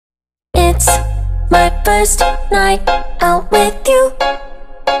It's my first night out with you.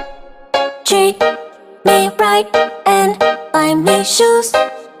 Treat me right and buy me shoes.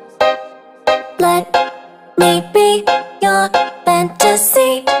 Let me be your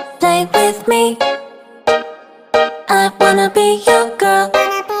fantasy. Play with me. I wanna be your girl.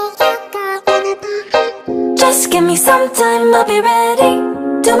 Just give me some time, I'll be ready.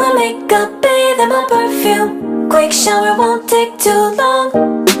 Do my makeup, bathe in my perfume. Quick shower won't take too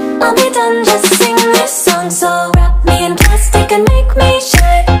long. I'll be done, just sing this song. So wrap me in plastic and make me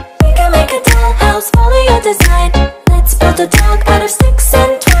shine. We can make a dollhouse, follow your design. Let's build a dog out of sticks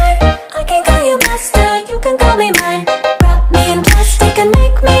and